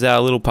this here is our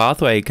little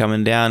pathway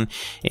coming down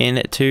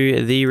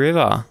into the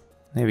river.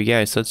 There we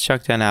go. So let's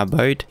chuck down our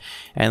boat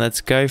and let's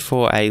go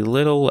for a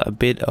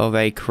bit of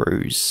a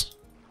cruise.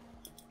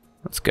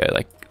 Let's go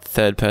like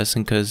third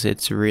person because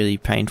it's really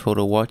painful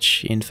to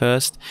watch in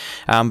first.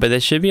 But there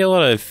should be a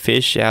lot of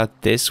fish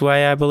out this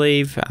way, I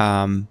believe.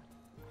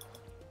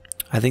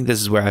 I think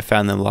this is where I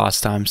found them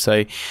last time,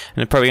 so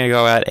I'm probably gonna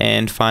go out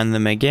and find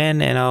them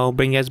again, and I'll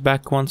bring you guys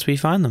back once we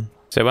find them.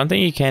 So one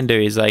thing you can do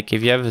is, like,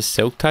 if you have a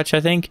silk touch, I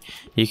think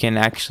you can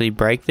actually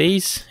break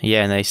these,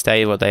 yeah, and they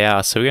stay what they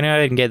are. So we're gonna go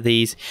ahead and get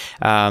these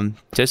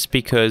just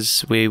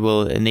because we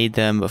will need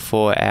them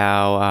for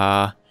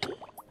our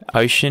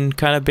ocean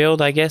kind of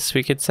build, I guess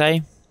we could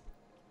say.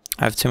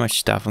 I have too much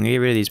stuff. I'm gonna get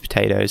rid of these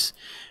potatoes.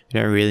 We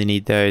don't really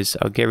need those.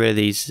 I'll get rid of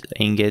these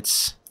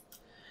ingots.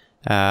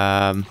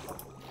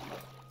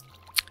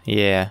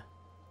 Yeah.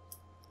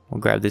 We'll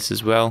grab this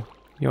as well.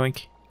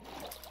 Yoink.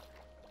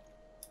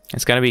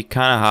 It's gonna be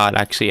kind of hard,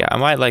 actually. I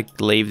might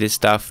like leave this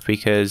stuff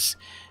because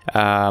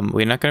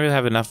we're not gonna really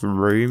have enough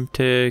room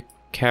to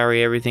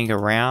carry everything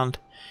around.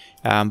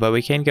 But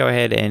we can go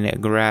ahead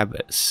and grab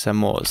some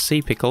more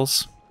sea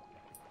pickles,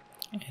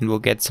 and we'll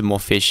get some more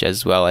fish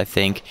as well, I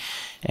think.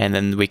 And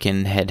then we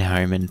can head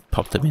home and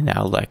pop them in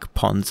our like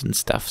ponds and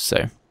stuff.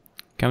 So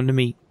come to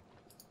me.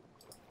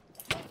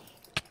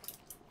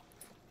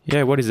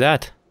 Yeah, what is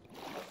that?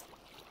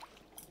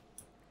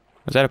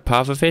 Was that a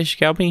pufferfish,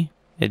 Kelby?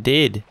 It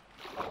did.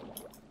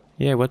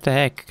 Yeah, what the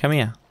heck? Come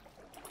here.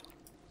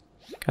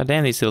 God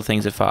damn, these little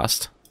things are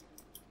fast.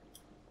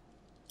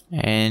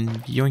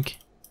 And yoink.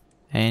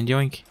 And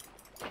yoink.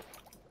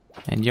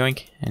 And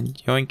yoink. And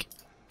yoink.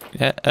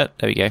 There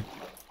we go.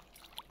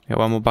 Got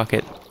one more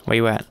bucket. Where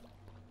you at?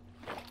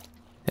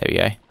 There we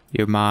go.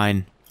 You're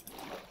mine.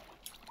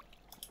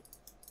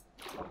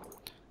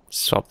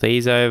 Swap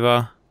these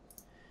over.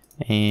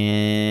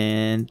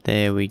 And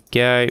there we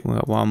go. We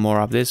got one more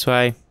up this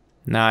way.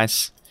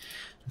 Nice.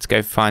 Let's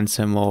go find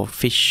some more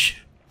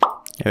fish.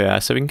 There we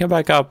are. So we can come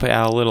back up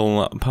our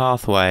little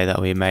pathway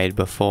that we made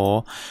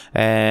before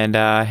and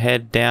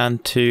head down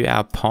to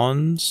our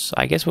ponds.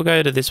 I guess we'll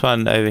go to this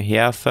one over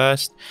here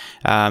first,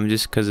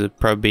 just because it's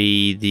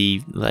probably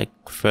the like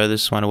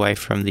furthest one away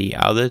from the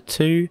other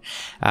two,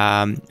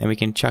 and we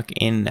can chuck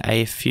in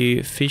a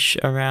few fish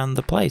around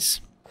the place.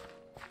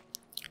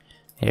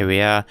 Here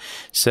we are.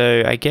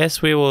 So I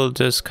guess we will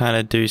just kind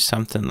of do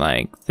something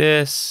like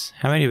this.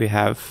 How many do we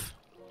have?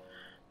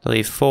 I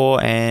believe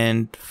 4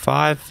 and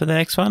 5 for the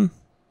next one.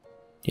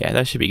 Yeah,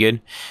 that should be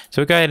good.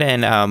 So we'll go ahead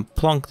and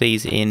plonk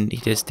these in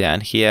just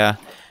down here.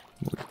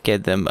 We'll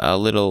get them a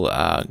little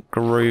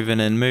grooving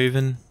and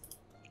moving.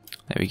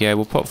 There we go.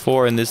 We'll pop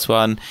 4 in this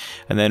one,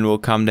 and then we'll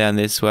come down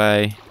this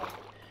way.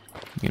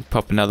 We can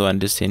pop another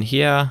one just in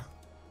here.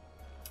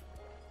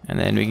 And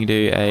then we can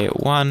do a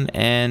 1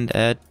 and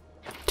a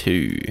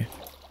 2.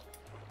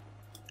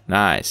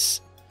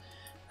 Nice.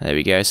 There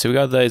we go. So we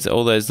got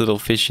all those little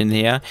fish in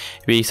here.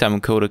 It'd be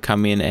something cool to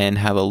come in and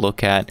have a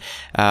look at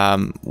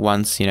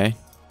once, you know,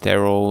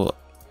 they're all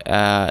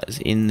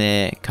in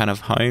their kind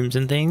of homes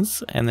and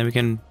things. And then we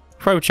can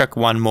probably chuck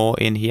one more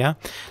in here.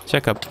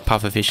 Chuck a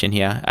puffer fish in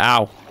here.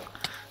 Ow.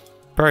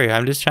 Bro,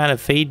 I'm just trying to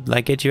feed,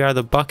 like, get you out of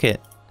the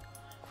bucket.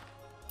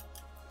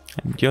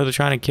 You're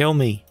trying to kill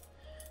me.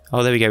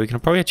 Oh, there we go. We can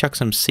probably chuck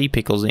some sea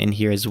pickles in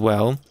here as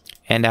well.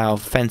 And our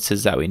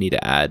fences that we need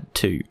to add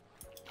too.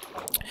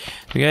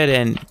 We go ahead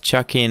and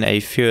chuck in a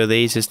few of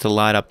these just to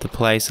light up the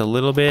place a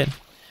little bit.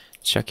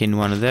 Chuck in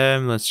one of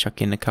them. Let's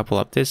chuck in a couple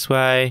up this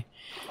way.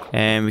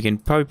 And we can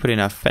probably put in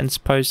our fence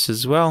posts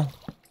as well.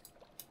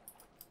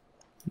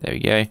 There we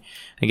go. I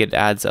think it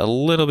adds a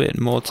little bit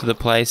more to the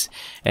place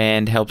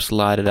and helps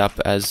light it up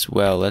as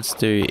well. Let's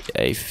do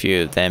a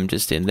few of them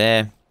just in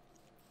there.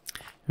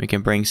 We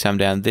can bring some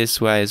down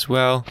this way as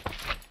well.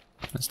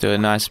 Let's do a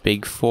nice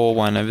big 4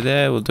 one over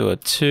there. We'll do a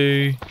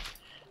 2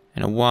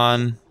 and a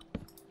 1.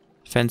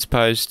 Fence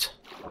post.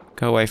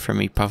 Go away from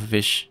me,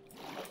 pufferfish.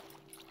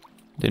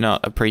 Do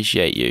not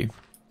appreciate you.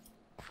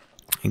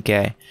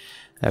 Okay,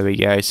 there we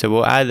go. So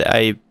we'll add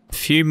a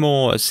few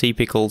more sea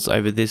pickles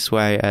over this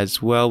way as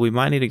well. We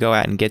might need to go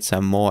out and get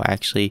some more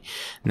actually,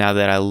 now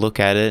that I look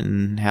at it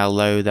and how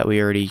low that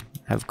we already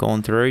have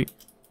gone through.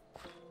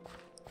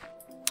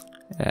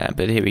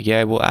 But here we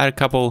go. We'll add a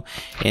couple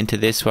into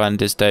this one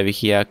just over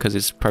here because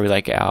it's probably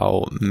like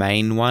our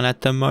main one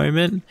at the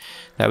moment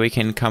that we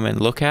can come and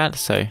look at.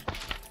 So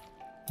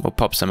we'll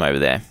pop some over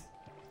there.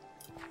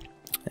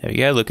 There we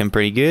go, looking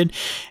pretty good.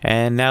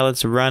 And now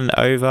let's run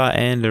over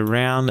and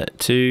around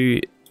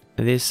to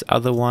this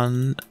other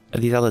one,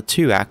 these other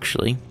 2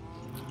 actually.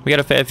 We got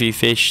a fair few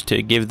fish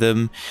to give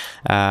them.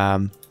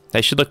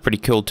 They should look pretty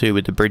cool too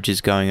with the bridges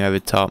going over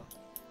top.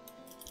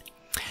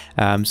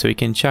 So we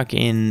can chuck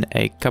in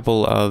a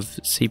couple of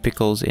sea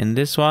pickles in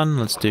this one.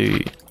 Let's do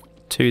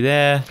 2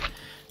 there.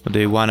 We'll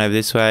do 1 over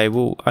this way.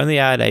 We'll only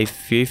add a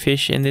few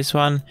fish in this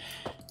one.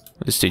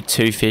 We'll just do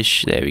 2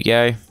 fish. There we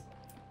go.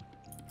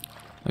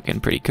 Looking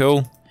pretty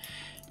cool.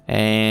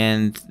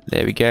 And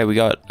there we go. We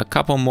got a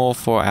couple more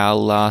for our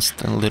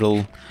last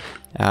little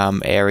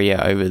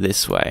area over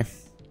this way.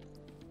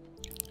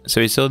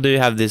 So we still do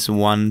have this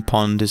one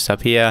pond just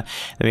up here.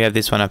 Then we have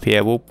this one up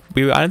here. I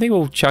don't think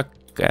we'll chuck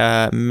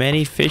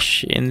many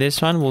fish in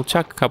this one. We'll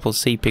chuck a couple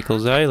sea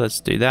pickles though.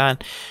 Let's do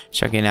that.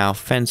 Chuck in our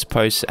fence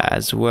posts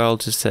as well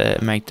just to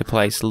make the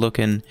place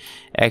looking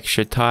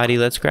extra tidy.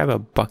 Let's grab a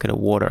bucket of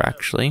water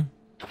actually.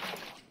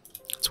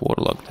 Let's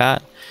waterlog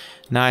that.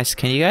 Nice.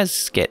 Can you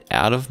guys get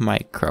out of my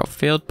crop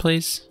field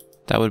please?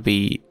 That would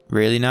be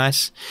really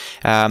nice.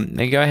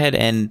 Then go ahead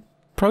and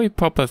probably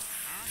pop a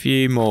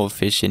few more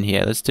fish in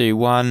here. Let's do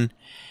 1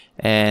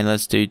 and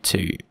let's do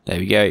 2. There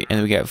we go.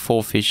 And we got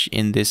 4 fish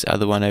in this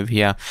other one over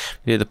here.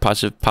 We do the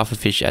puffer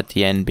fish at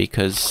the end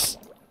because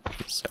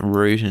it's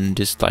rude and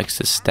just likes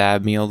to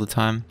stab me all the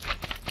time.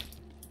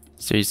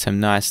 Let's do some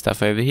nice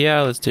stuff over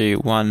here. Let's do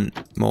 1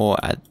 more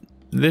at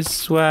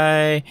this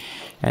way,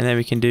 and then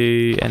we can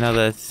do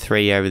another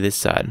 3 over this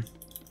side.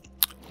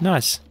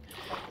 Nice.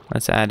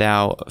 Let's add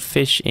our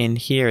fish in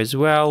here as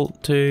well.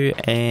 2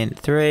 and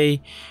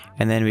 3,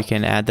 and then we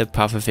can add the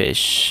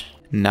pufferfish.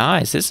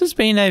 Nice. This has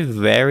been a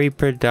very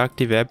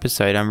productive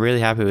episode. I'm really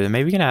happy with it.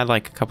 Maybe we can add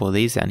like a couple of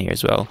these down here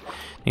as well.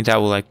 I think that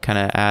will like kind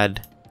of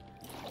add.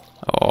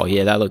 Oh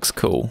yeah, that looks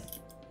cool.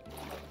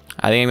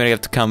 I think I'm going to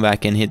have to come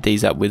back and hit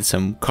these up with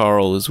some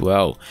coral as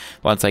well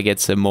once I get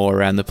some more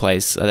around the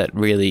place. That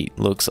really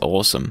looks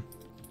awesome.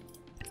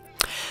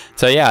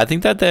 So yeah, I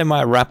think that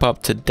might wrap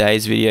up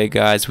today's video,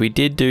 guys. We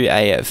did do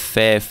a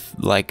fair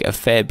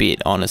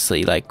bit,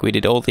 honestly. Like we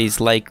did all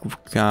these lake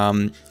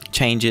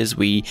changes.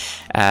 We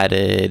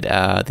added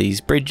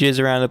these bridges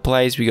around the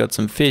place. We got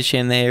some fish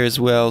in there as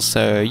well.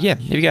 So yeah,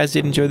 if you guys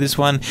did enjoy this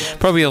one,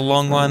 probably a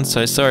long one,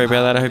 so sorry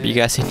about that. I hope you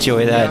guys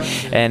enjoy that,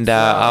 and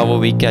I will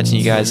be catching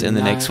you guys in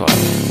the next one.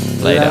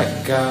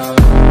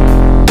 Later.